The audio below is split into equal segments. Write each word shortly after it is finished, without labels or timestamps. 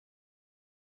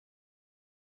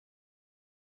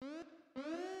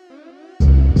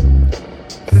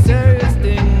serious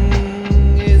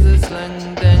thing, is a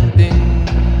slang dang thing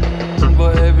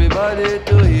for everybody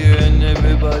to hear and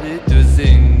everybody to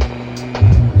sing.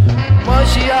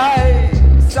 Mushy high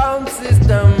sound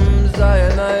systems, I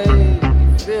and I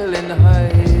feeling high,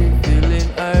 feeling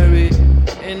airy.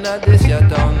 In a this ya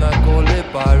town I call it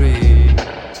Paris.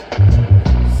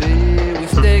 See, we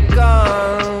stay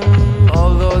calm,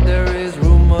 although there is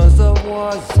rumors of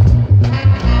wars.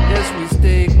 Yes, we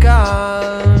stay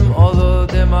calm, although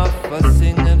them are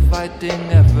fussing and fighting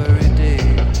every day.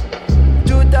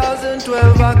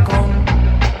 2012 I come,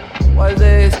 while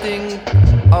they think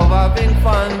of having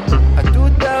fun.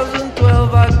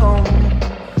 2012 I come,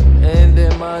 and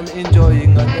them are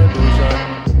enjoying an illusion.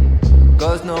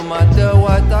 Cause no matter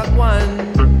what I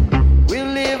want, we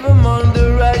live among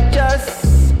the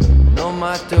righteous. No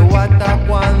matter what I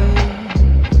want,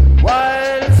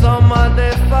 while some of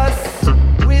the fuss,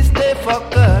 we stay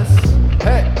focused.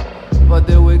 Hey, but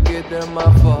the wicked them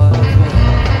are fall.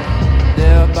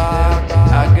 They're back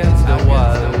against the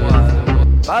wall.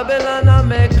 Babylon I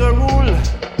make a rule.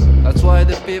 That's why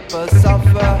the people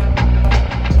suffer.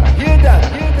 Hear that,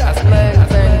 hear that. Slang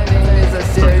thing is a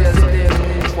serious thing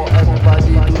for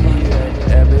everybody to hear,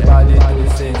 everybody to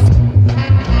sing.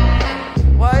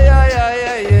 Why,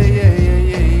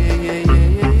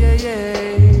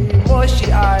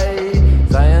 Moshi I,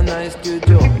 Zionite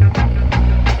Studio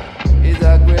is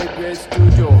a great, great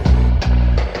studio.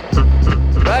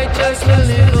 Righteous will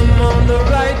live among the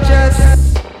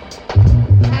righteous.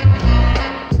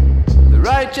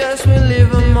 Righteous will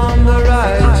live among the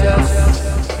righteous.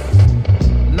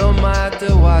 No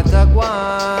matter what I want,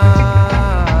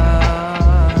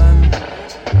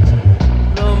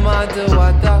 no matter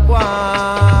what I want,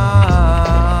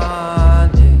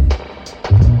 yeah.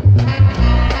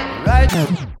 Right.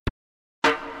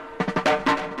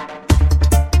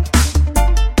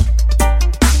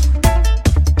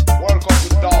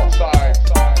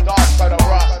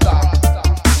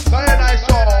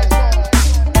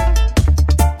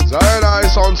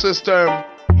 System,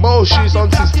 Moshi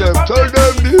sound system, tell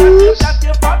them this. From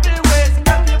the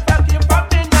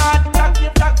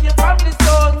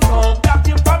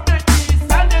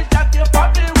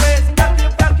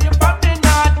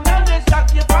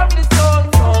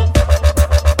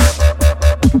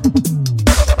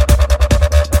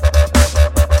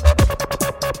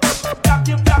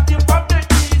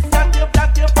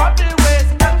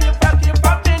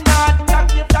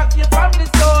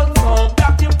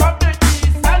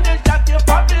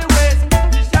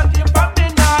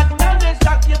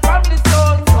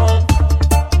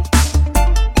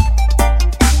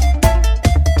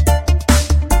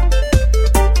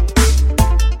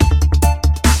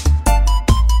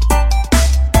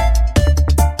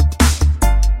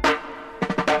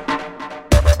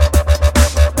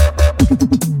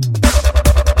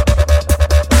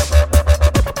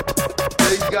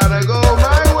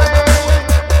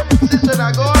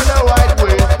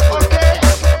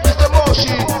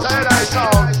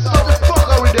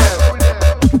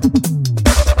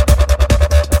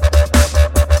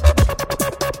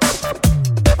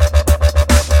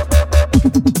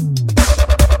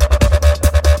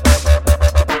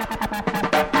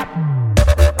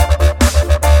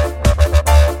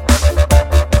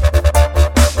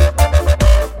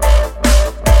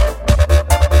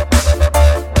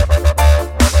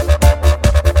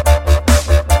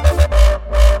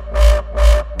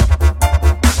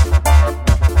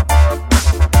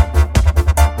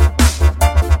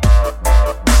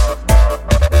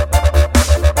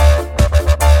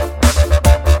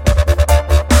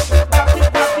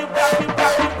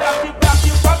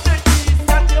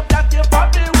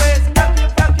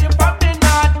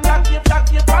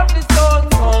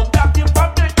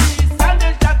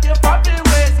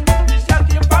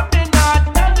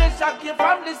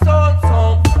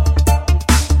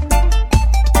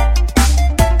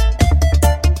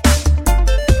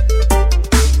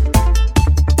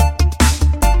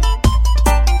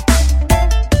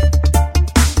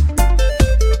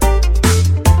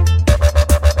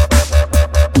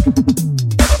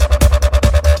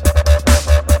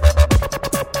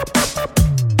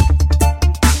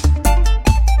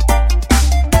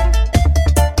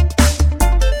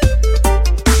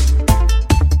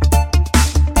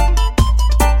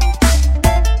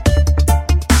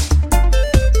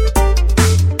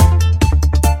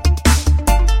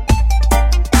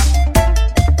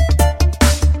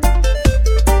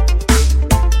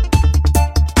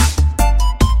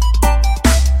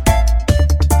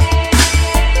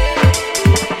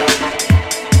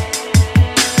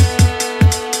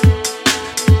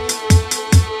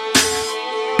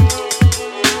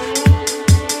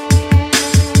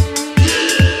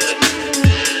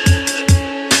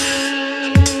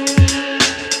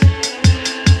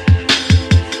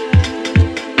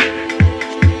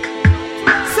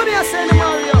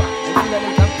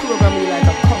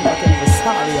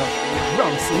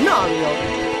song scenario.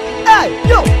 Hey,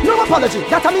 yo, no apology,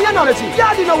 that's a me analogy.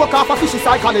 Yeah, you know work off a fishy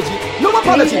psychology. No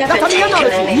apology, that's a me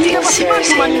analogy. He never see man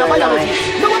to man in a biology.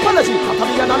 No apology, that's a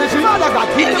me analogy. Mother God,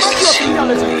 he never see us in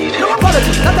theology. No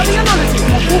apology, that's a me analogy.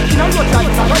 Who can I not like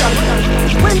a biology?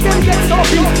 When them get so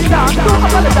big, don't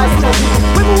apologize to me.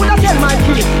 When we would tell my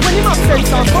kid, when he must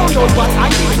sense and found out what I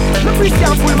did. The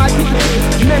Christian pull my kidney.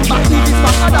 Remember, he is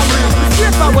from Adam Reed.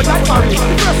 Straight forward like Barry.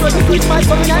 The first word he teach my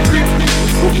son in I grip.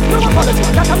 No apology,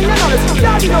 that's a me analogy.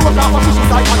 Yeah, you know work off a fishy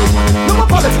psychology. No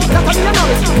apology, that's a me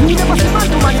analogy. He never see man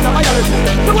to man in a biology.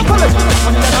 No apology, that's a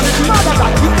me analogy. Mother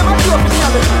God, he never see us in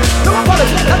theology. No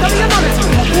apology, that's a me analogy.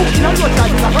 Who can I not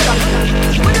like a biology?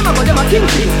 When them a go, them a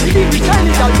thinking. He did the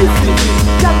Chinese or this thinking.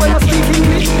 That when you speak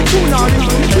English, the tune or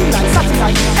English, the tune like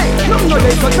satellite. Hey, nothing no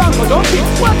day, so Django don't think.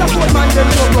 What a poor man, them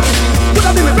so profit. Could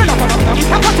have been my brother for them, we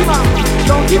can't watch him out.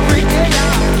 Don't keep free,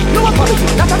 no apology,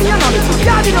 that's a me analogy.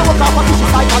 Yeah, you know work off a fishy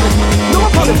psychology. No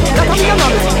apology, that's a me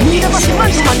analogy. He never see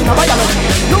man to man in a biology.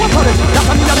 No apology, that's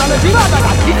a me analogy. Rather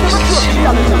than he never see us in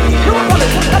theology. No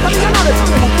apology, that's a me analogy.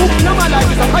 Who no man like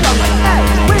is a biology. Hey,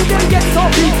 when them get so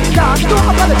big, don't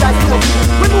apologize to me.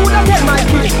 When we would tell my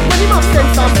kid, when he must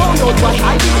sense and found out what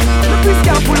I did. The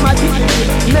Christian pull my kidney.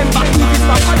 Remember, he is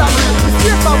from Adam Reed.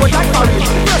 Straight forward like Barry.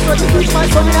 The first word he teach my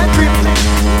son in I grip.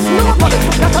 No apology,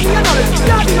 that's a me analogy.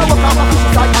 Yeah, you know work off a fishy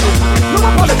psychology. No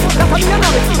apology, that's a me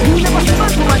analogy. He never see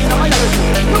man to man in a biology.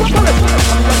 No apology,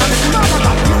 that's a me analogy. Mother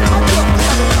God, he never see us in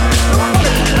theology. No apology,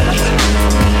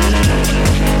 that's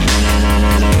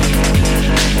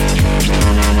a me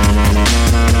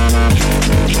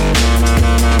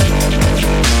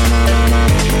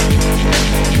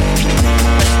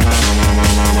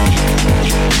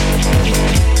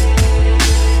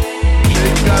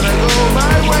analogy. Gotta go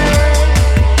my way.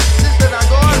 Sister, I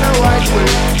go on the right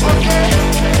way. Okay,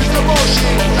 it's the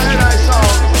bullshit. And I saw.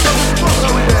 What's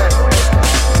over there?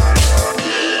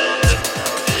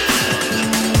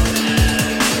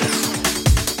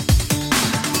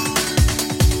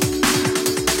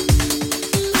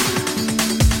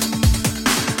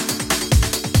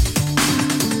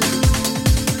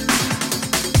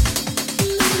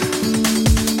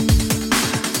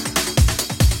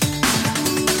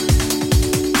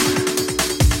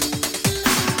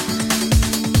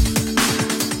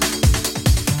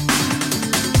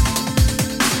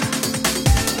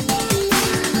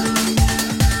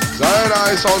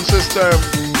 Sound system,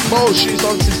 Moshi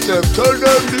sound system, tell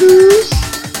them this.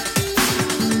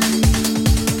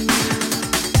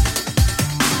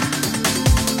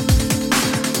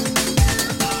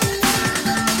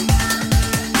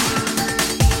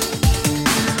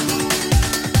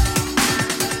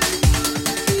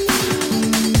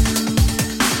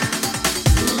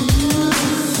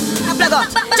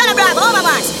 Johnny Bravo, over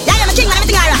Mars. Yeah, I'm a king and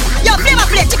everything alright. Yo, flavor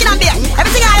plate, chicken and beer,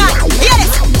 everything alright. Hear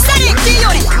this, Sonic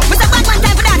G-Unit. Mr. Batman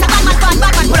time for that, a Batman forward,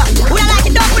 Batman pull up. Who don't like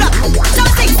it, don't pull up. So I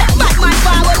sing, Batman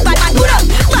forward, Batman pull up.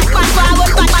 Batman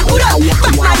forward, Batman pull up.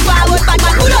 Batman forward,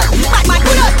 Batman pull up. Batman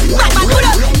pull up, Batman pull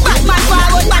up. Batman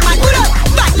forward, Batman pull up.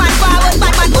 Batman forward,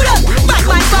 Batman pull up.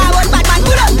 Batman forward, Batman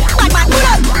pull up. Batman pull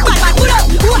up, Batman pull up.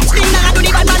 Watch me now do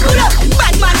the Batman pull up.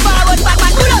 Batman forward,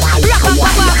 Batman pull up. Rock and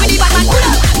pop off with the Batman pull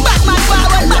up. Batman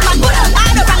forward, Batman pull up. I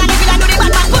don't find any villain do the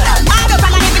Batman pull up. I don't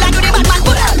find any villain do the Batman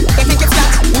pull up. They think it's that,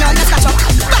 no, just catch up.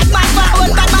 Batman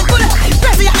forward, Batman pull up.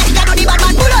 President Edgar do the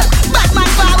Batman pull up. Batman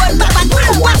forward, Batman pull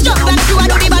up. Watch Chuck Gunn do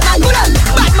the Batman pull up.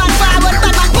 Batman forward,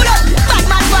 Batman pull up.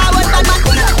 Batman forward, Batman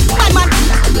pull up. Batman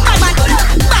pull up.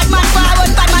 Batman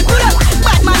forward, Batman pull up.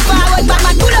 Batman forward,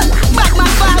 Batman pull up. Batman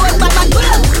forward, Batman pull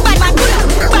up. Batman pull up.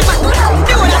 Batman pull up.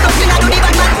 New York Brooklyn do the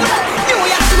Batman pull up. New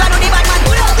York do the Batman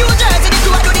pull up. New Jersey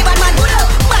do the Batman pull up.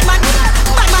 Batman pull up.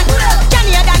 Batman pull up.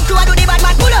 Canada do the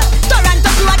Batman pull up.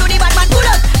 Toronto do the Batman pull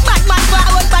up. Batman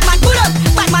forward, Batman pull up.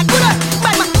 Batman pull up.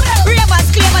 Batman pull up. Ravens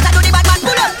Clavers do the Batman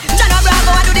pull up. John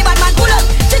Bravo do the Batman pull up.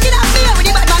 Chicken and beer with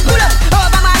the Batman pull up.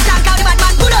 Over my tank with the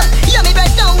Batman pull up. Yummy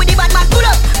bread down with the Batman pull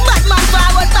up. Batman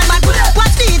forward, Batman pull up.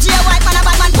 Watch DJ White Man a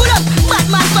Batman pull up.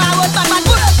 Batman forward, Batman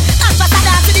pull up. Alpha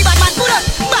Saddam to the Batman pull up.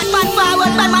 Batman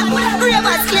forward, Batman pull up.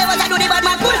 Ravens Clavers do the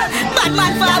Batman pull up.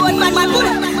 Batman forward, Batman pull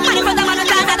up. Man in front of man a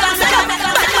class that set up.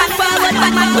 Batman forward,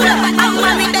 Batman pull up. I'm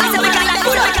running there so we can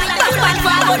pull up. Batman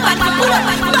forward, Batman pull up.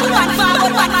 Batman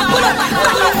forward, Batman pull up.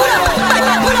 Batman pull up.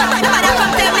 Batman pull up. No matter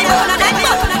come tell me no that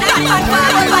fuck. Batman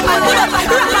forward, Batman pull up.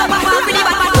 Rock up with the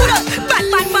Batman pull up.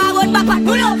 Batman forward, Batman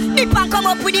pull up. Dip and come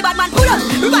up with the Batman pull up.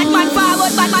 Batman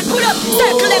forward, Batman pull up.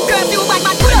 Circle them curfew,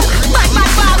 Batman pull up. Batman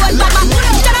forward, Batman pull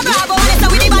up. John Bravo, Vanessa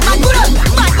with the Batman pull up.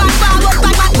 Batman forward,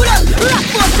 Batman pull up. Rock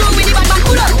crew with the Batman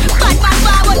pull up. Batman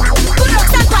forward, pull up.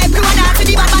 Stand pipe crew and dance with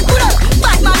the Batman pull up.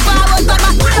 Batman forward,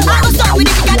 Batman pull up. I was stuck with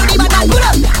the kick and do the Batman pull up.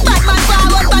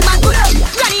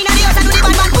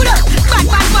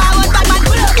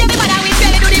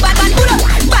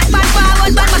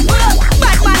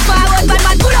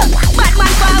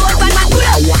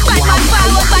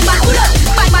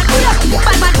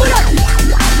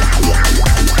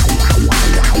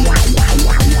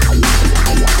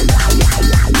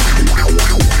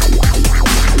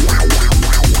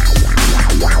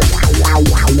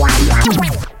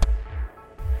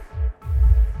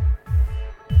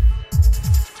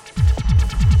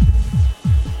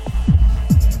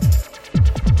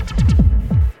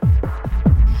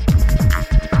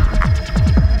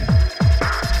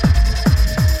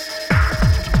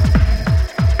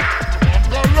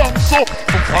 so.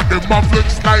 For them a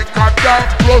flex like a dark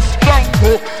plus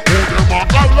Django. Who them a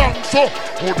galang so?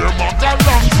 Who them a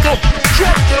galang so?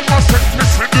 Drop them a set me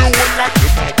see the one like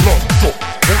them a blunt so.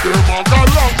 Who them a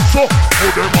galang so? Who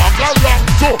them a galang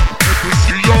so? If you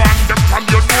see your hand them and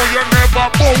you know you never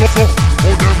bow so.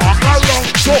 Who them a galang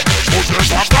so? Who them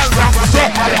a galang so? Who them a galang so?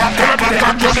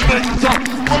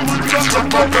 When we just a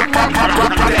moment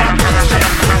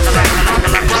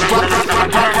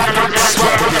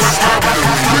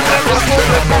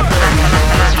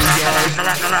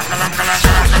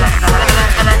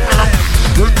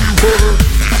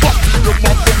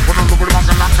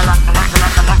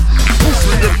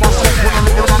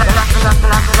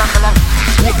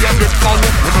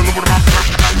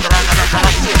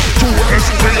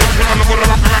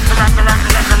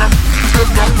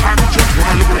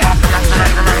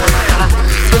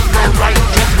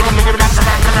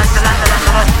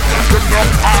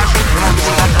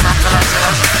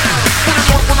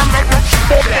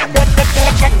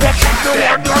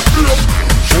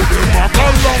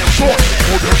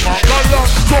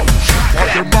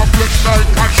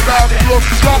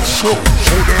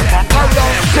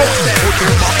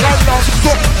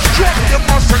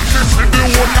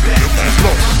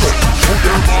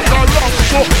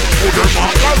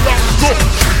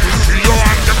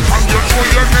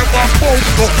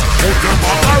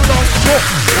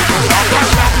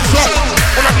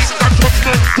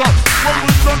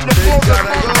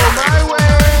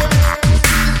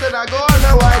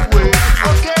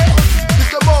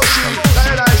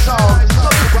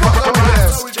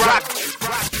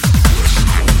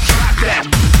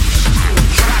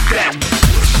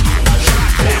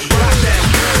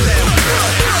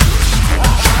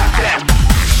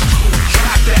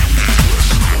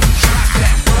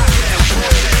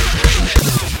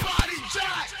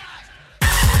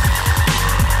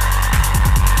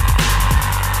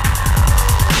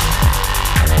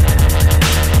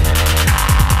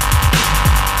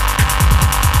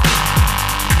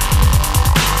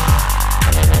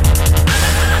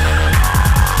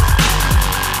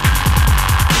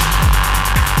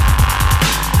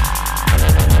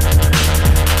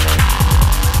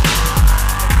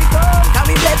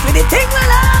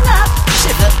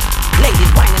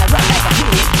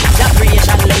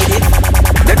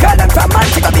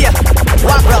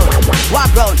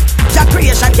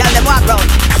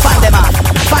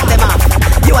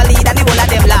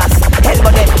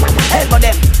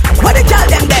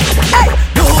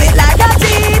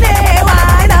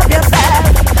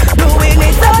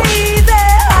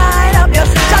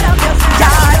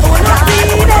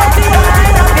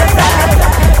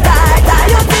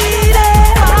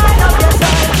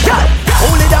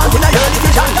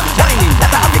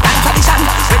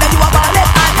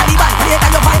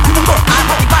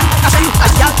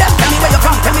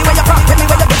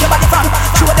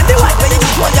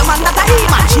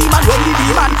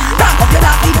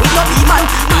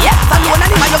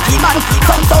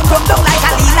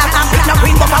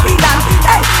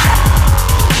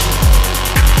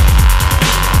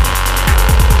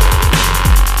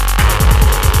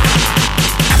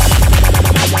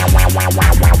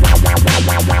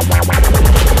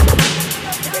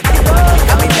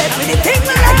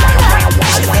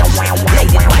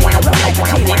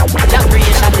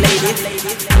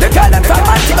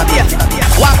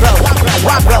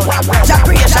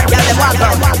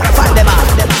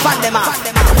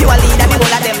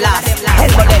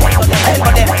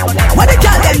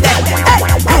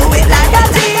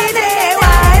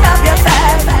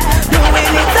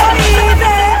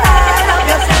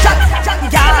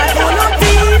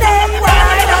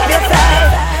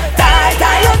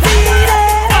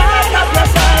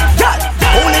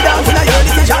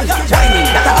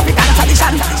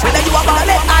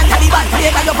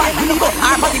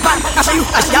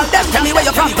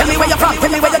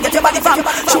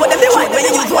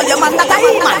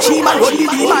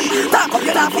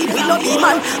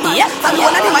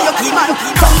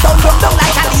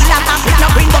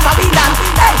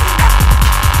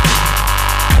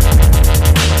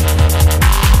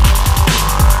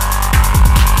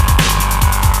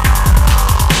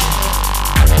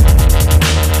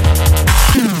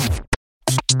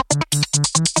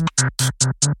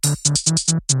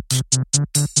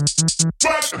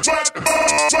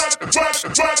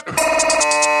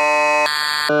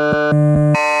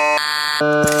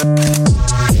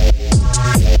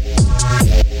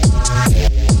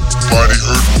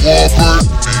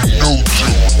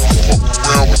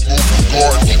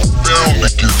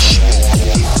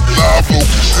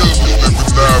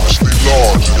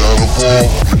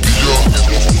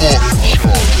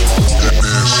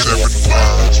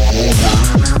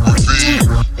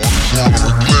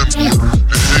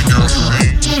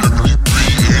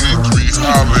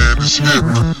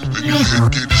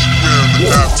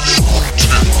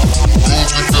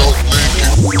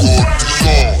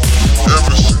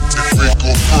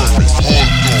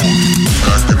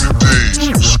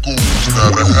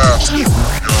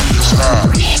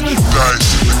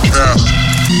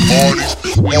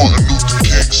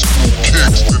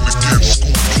mixed, and again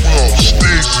School 12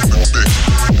 stays in the mix.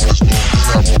 But as long as I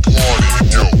have a party,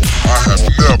 yo, I have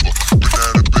never been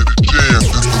at a better jam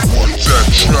than the ones at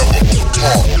Trevor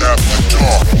Park after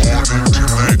dark, morning to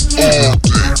night, all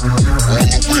day, all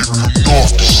the way from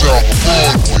North to South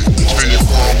Broadway. Tell you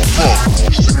where I'm from,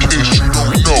 just in case you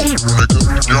don't know,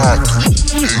 nigga, Yonkers,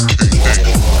 a.k.a.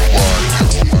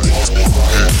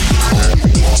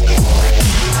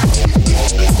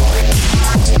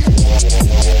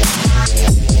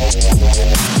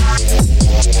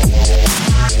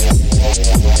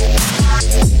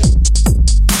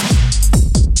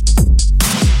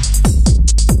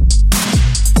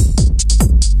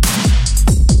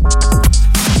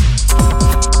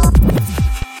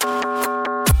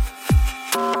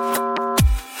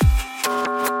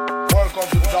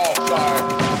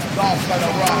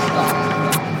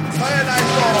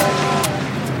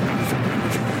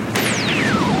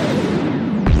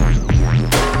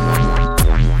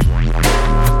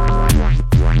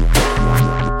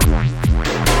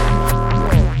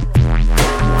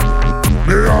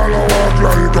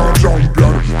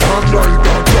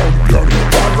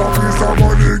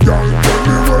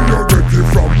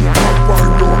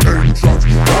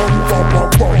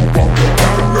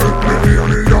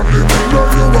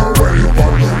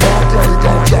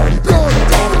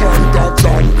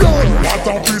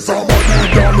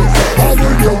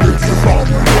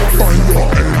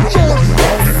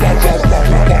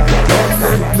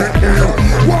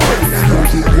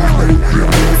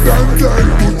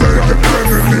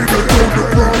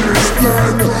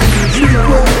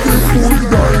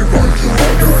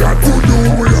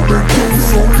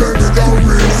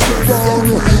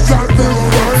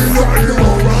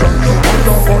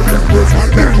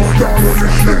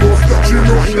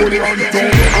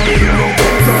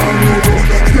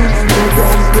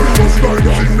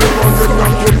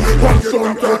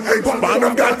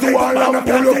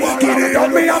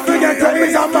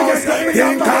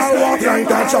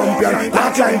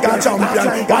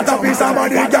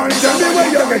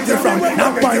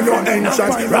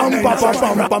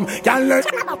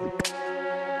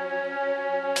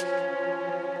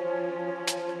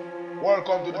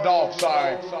 Welcome to the dark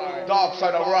side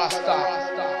of Rasta.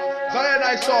 Very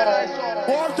nice song.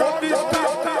 Watch out this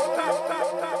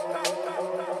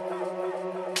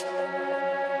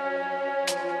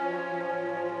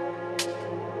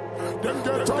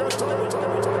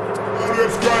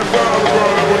Let's drive down the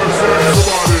world, I'm gonna say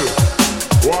somebody.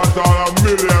 Want all a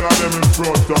million of them in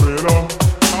front of me, you know?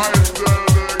 I tell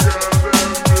the girl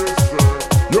them this,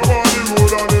 your body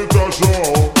good and it a show.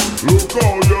 Look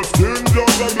how your skin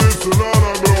just a glisten and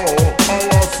a glow.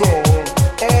 Our soul,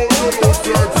 all you look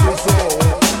sexy so.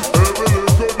 Every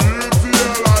little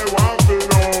detail I want to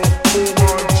know.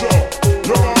 Woman show,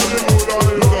 your body good and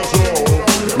it a show.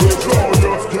 Look how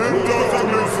your skin just a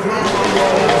glisten and a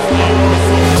glow.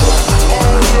 Our soul,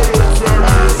 all you look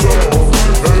sexy so.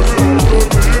 Every little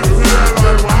detail I want to know.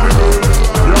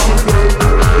 Young baby,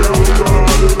 you got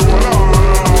it well on.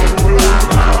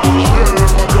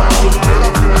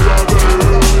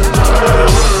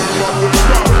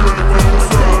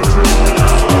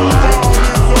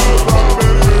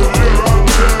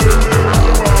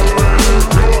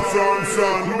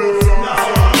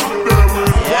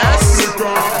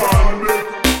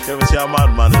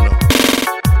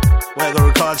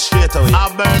 Straight away.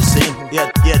 I burn see. Yeah,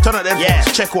 turn up them. Yeah,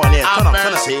 check one. Yeah, turn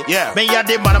up. See. Yeah. Me ya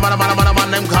the man,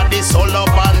 them got this soul up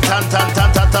and tan.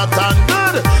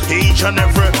 Good. Each and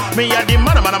every. Me ya the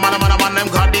man, them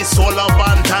got this soul up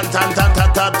and tan.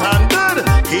 Good.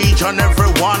 Each and every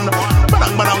one.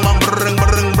 Bang, bring,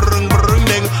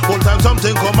 ding. Full time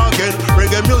something come again.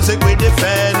 Reggae music we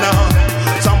defend.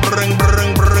 Some bring,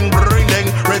 ding.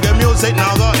 Reggae music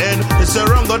now go in. It's a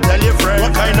wrong, go tell your friend.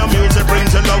 What kind of music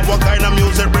brings you love? What kind of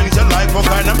music brings you life? What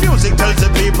kind of music tells the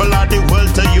people of the world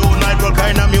to unite? What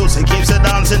kind of music keeps you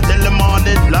dancing till the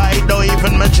morning light? Don't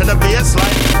even mention the bass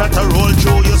line that a roll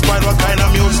through your spine. What kind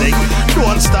of music?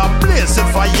 Don't stop blazing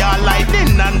fire,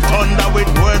 lightning and thunder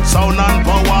with word, sound and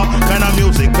power. Kind of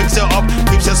music picks you up,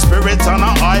 keeps your spirits on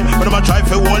a high. But if I try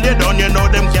to hold you down, you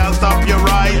know them can't stop your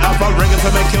ride. Have a reggae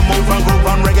for make you move and groove,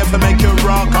 and reggae for make you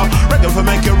rock. Reggae for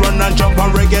make you run and jump,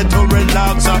 and reggae to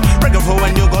relax. Reggae for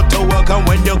when you go to work and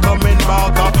when you're coming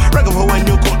back. Reggae for when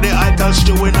you cook the items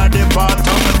stewing at the pot.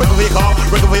 Reggae for your car,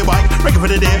 reggae for your bike, reggae for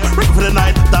the day, reggae for the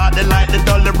night. Dark, the light, the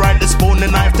dull, the bright, the spoon, the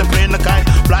knife, the plane, the kite.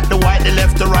 Black, the white, the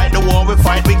left, the right, the war we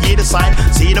fight, we give the side.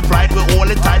 See the pride, we hold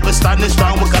it tight, we standing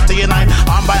strong, we got to unite.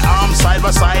 Arm by arm, side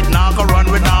by side, now go run,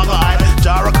 we now go hide.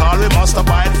 Jar call, we must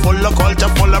abide. Full of culture,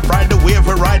 full of pride. The wave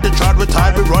we ride, the trot we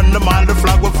tide. We run the mile, the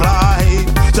flag we fly.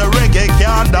 The reggae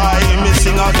can't die, me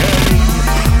sing again.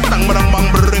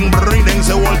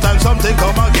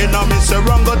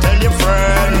 wrong, go tell your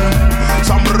friend.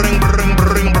 Some bring,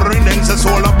 then say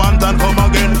soul up and come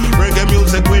again. Reggae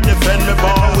music we defend me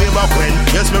born way back when.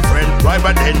 Yes, my friend, right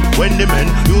back then, when the men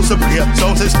used to play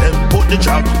sound system, put the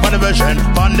track on the version,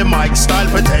 on the mic, style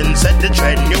pretend, set the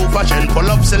trend, new fashion, pull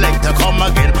up selector, come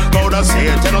again. Go to say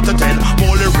 10 out of 10,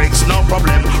 more lyrics, no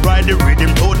problem. Ride the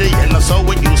rhythm to the end, that's how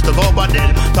it used to go back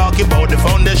then. Talking about the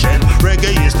foundation,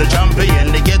 reggae is the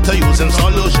champion, they get to using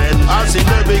solution. As in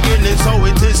the beginning, so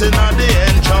it is in at the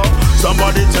end, show.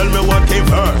 Somebody tell me what came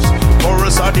first,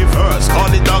 chorus or the verse, call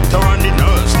the doctor and the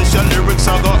nurse. This your lyrics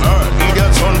I got hurt,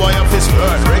 idiot son boy of his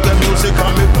word. Reggae music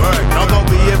on me word, now go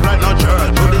behave like no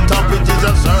church. To the top it is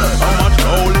absurd, how much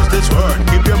gold is this word?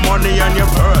 Keep your money and your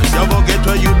purse, you go get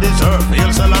what you deserve.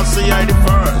 Hail Selassie I the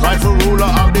first, rightful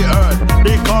ruler of the earth,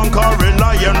 the conquering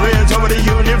lion reigns over the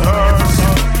universe.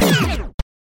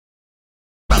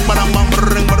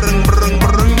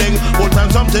 Full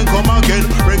time something come again,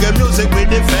 reggae music we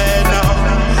defend now.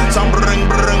 Some bring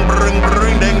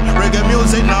ding, reggae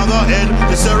music now go end.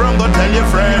 This is wrong, go tell your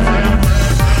friend.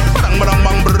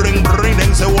 Bring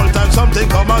ding, say all time something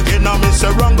come again. Now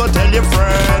Mr. Wrong, go tell your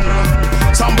friend.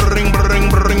 Some bring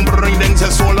ding, say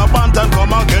soul up and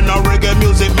come again. Now reggae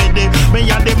music me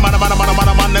and the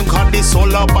man them call this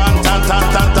soul up and tan.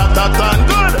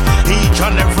 Good. Each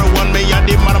and every one me and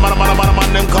the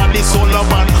man them call this soul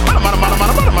up and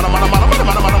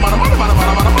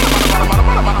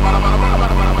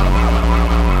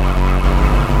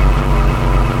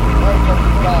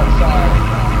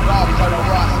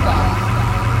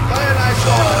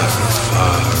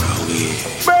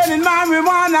burning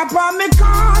marijuana upon me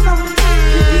corner.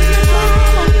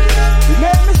 You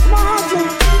make me smarter.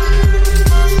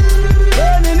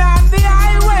 Burning up the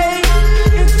highway,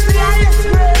 it's the highest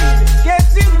grade.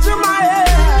 Gets into my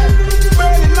head.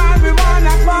 Burning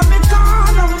marijuana upon me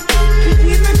corner. You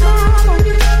keep me calmer.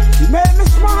 You make me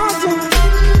smarter.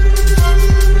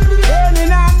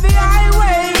 Burning up the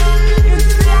highway, it's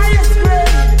the highest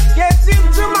grade. Gets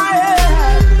into my head.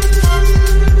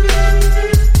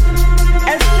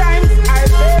 At times I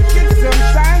bake it,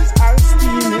 sometimes I'll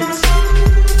steam it.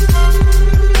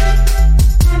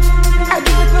 I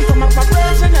give it to some of my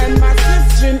brethren and my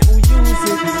sister who use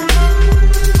it.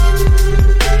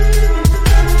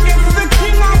 It's the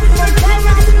king of the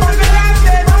kingdom, but the land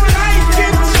they don't like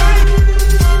it.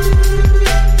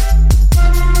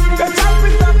 They chop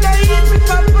it up, they eat it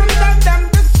up, and then them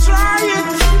destroy it.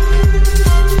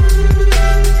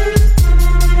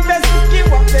 They stick you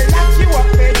up, they lock you up,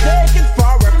 they take it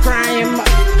for a crime.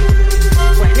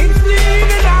 When it's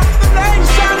needed of the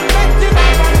nation, let you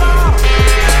never know.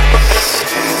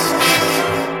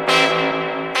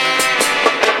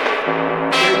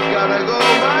 Things gotta go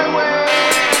my way.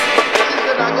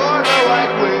 Sister, I go the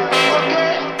right way.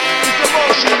 Okay? It's a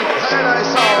bullshit. And I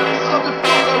sound. So the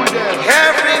fuck are we there?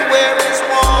 Everywhere is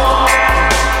war.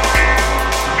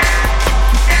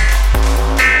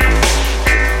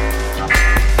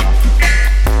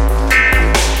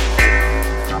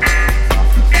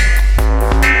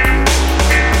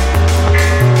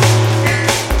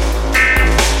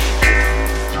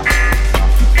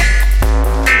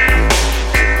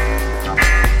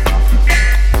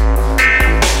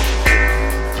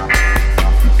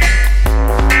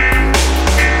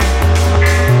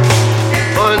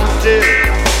 Until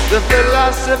the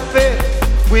philosophy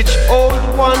which owed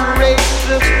one race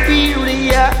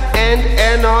superior and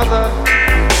another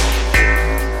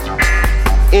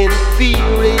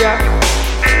inferior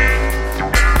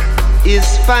is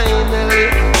finally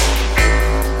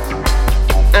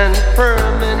and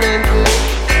permanently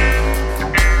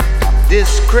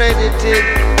discredited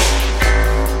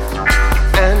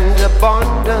and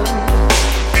abandoned.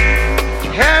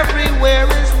 Everywhere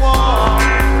is war.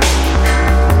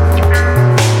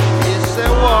 It's a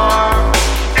war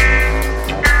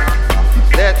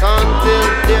that until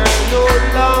they're no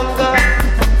longer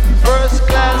first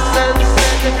class and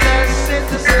second class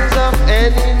citizens of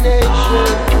any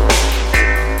nation,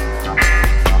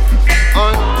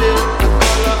 until the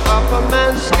color of a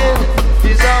man's skin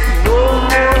is of no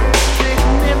more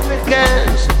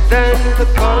significance than the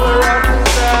color of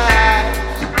his eyes.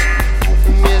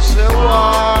 It's a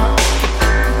war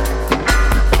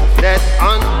that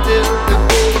until the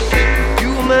basic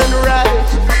human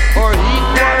rights are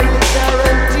equally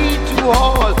guaranteed to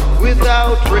all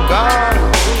without regard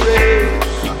to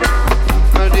race.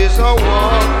 And it's a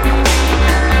war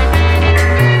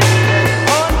that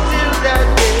until that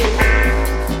day,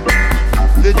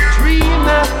 the dream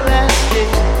of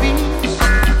lasting peace,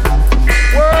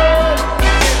 world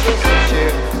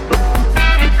citizenship,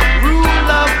 rule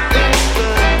of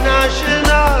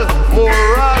international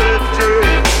morality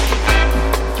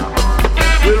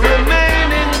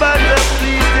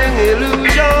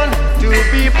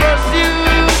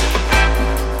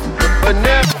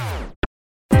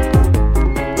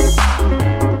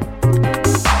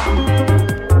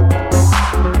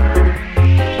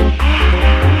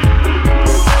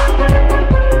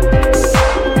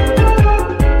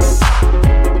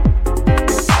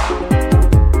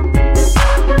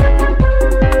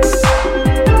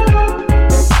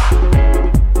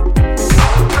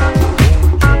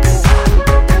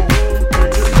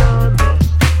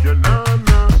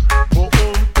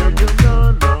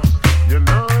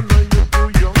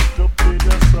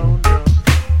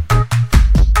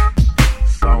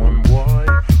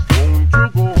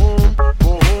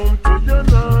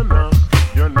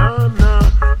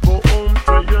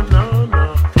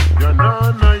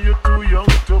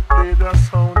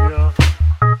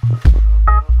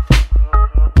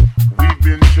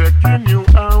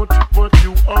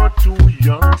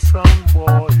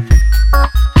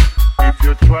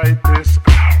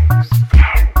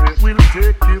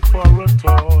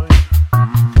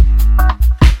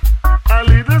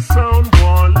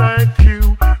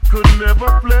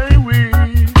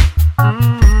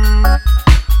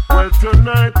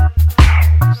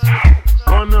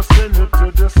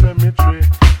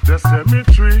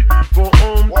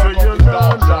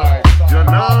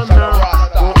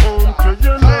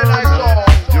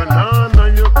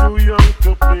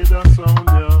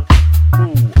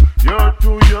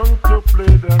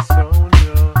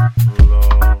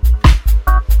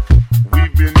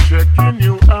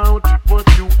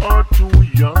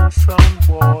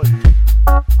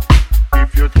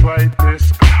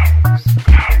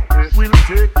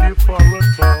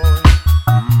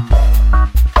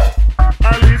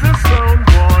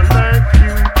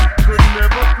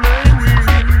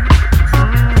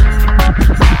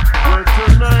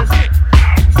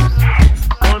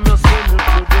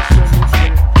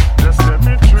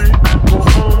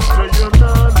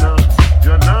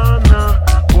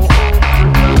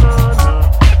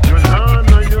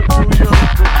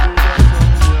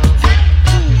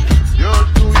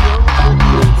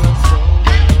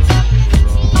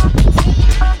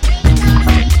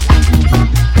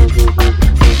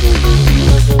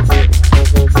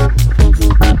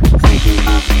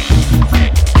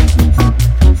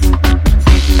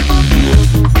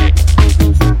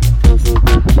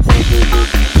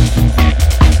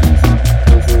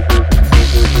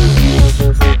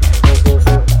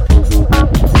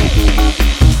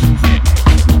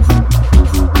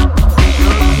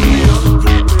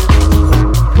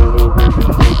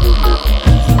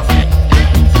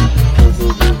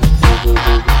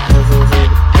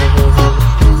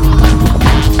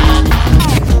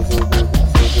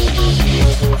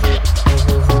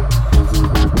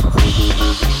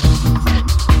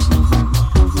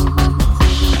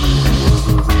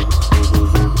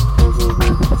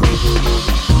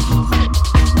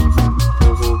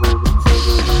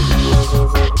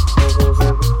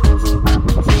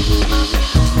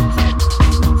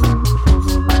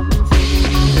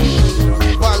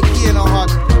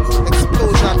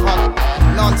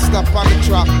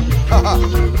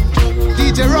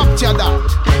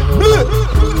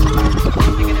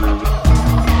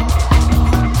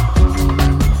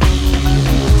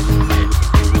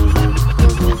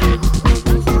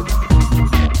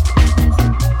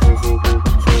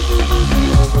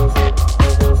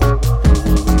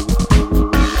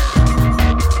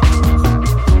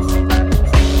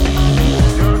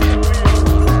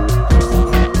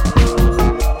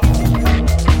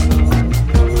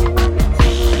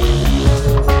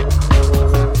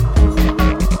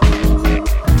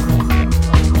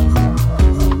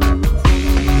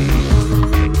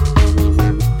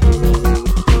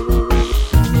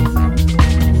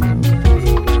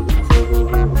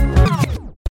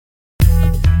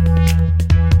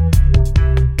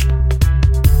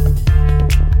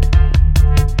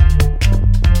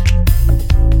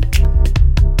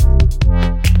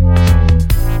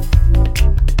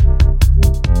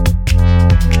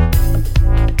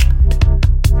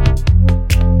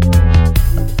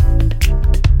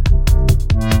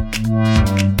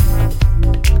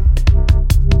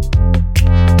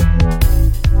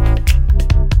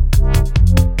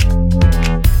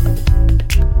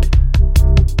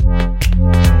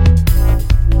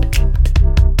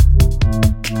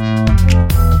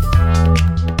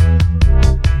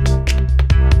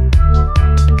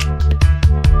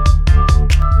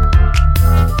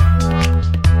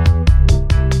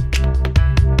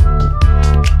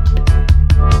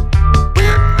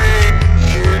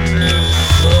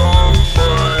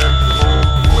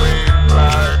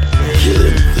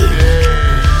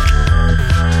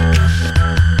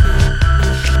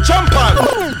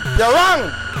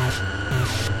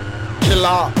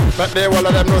But they all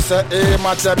of them know say, hey,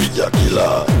 match a be a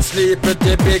killer. Sleep with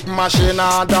the big machine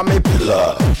under me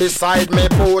pillar. Beside me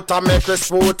boat and me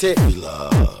Chris Booty.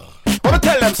 What me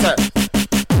tell them say?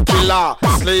 Killer.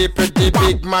 Sleep with the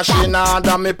big machine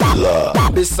under me pillar.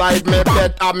 Beside me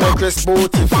bed and me Chris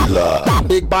Booty filler.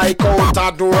 Big bike out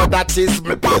a door, that is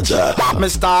me pleasure. Me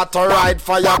start to ride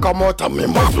fire come out of me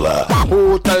muffler.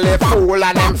 Who tell the fool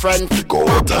and them friend to go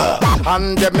out.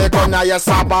 And them me gonna yes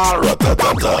a bar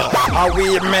ratatata. And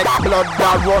we make blood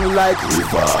that run like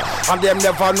river. And them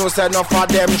never know say enough of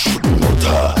them should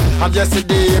not. And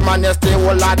yesterday man yesterday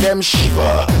all of them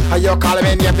shiver. And you call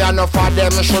me name enough of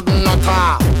them should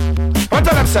not. What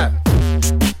tell them say?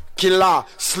 Killer,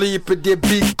 sleep with the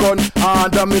big gun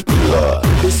under me pillar.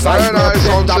 Beside me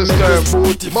bed and me Chris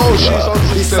Booty filler.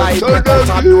 Beside me out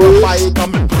a door bike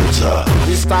and me picture.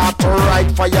 We start to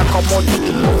ride fire come out to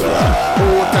the muffler. Who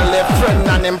tell a friend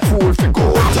and them fool fi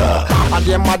go out. And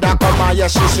the mother come and yeah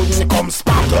she shouldn't come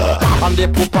spatter. And they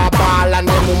poop a ball and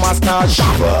them mama start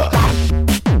shiver.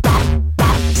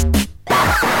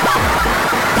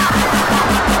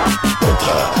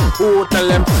 Who tell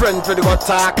them friends we go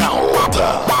talk and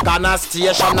water. Gonna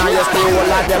station and you stay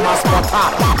all of them a spotter.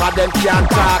 Cause them can't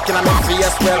talk in my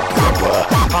face well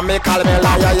proper. And me call me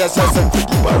liar, yes, and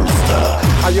pretty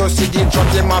barista. And you see the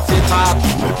judge in my feet talk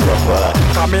me proper.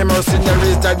 Cause me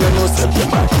mercenaries that you know say them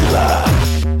a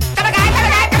killer.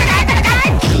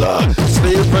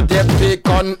 Sleep with the big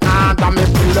gun under me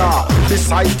pillar.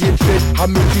 Beside the bed I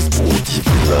make this booty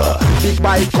filler. Big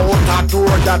bike out a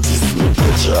door that is me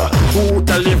pleasure. Who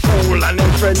tell the fool and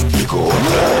them friend to go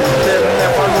there. Them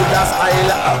never know that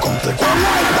style I come take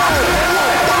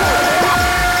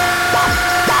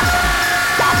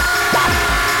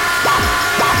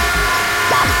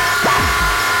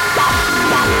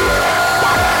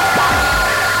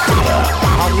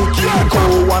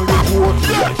and the goat.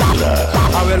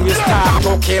 And when we start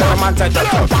to kill them and take the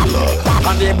killer.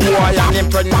 And the boy and them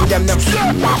pregnant them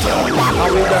slaughter.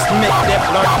 And we just make the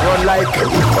blood run like a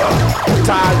river. Put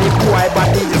all the boy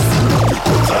bodies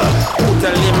put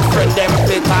tell him friend them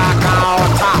fit talk out.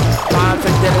 Man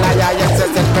fit the liar, yes,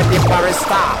 yes, for the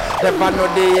barrister. Never know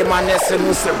the man, yes,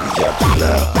 no say we a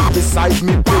killer. Beside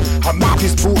me bed, I make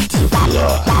this booty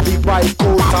filler. Big bike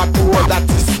coat a door that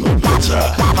is no pleasure.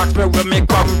 Ask me where me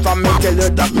come from, me tell you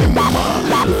that me mama.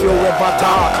 If you ever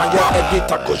talk and your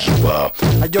editor go shiver,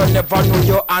 and you never know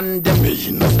your hand them me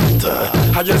in a splitter.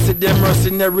 And you see them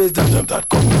mercenaries and them that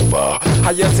come over.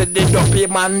 And you see the dopey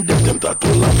man them that go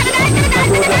love ya.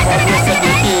 And you never know say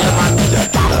the game and the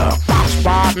killer.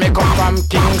 Spot me come from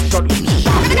Kingston.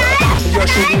 You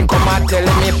shouldn't come and tell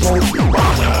me about me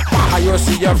brother. And you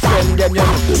see your friend them you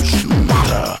know them shouldn't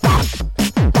matter.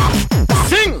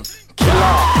 Sing!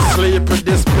 Killer, sleep with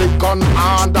this big gun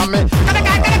under me.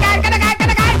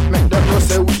 Make them know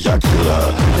say we a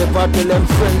killer. Never tell them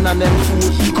friend and them fool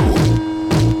go.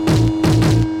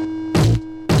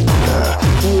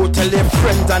 Who tell them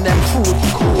friends and them fool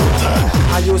go.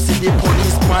 And you see the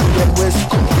policeman them west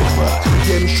come over.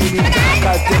 Them shouldn't talk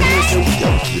as them know say we a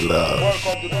killer.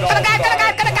 Welcome to the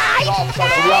guy.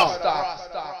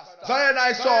 Very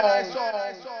nice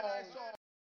song.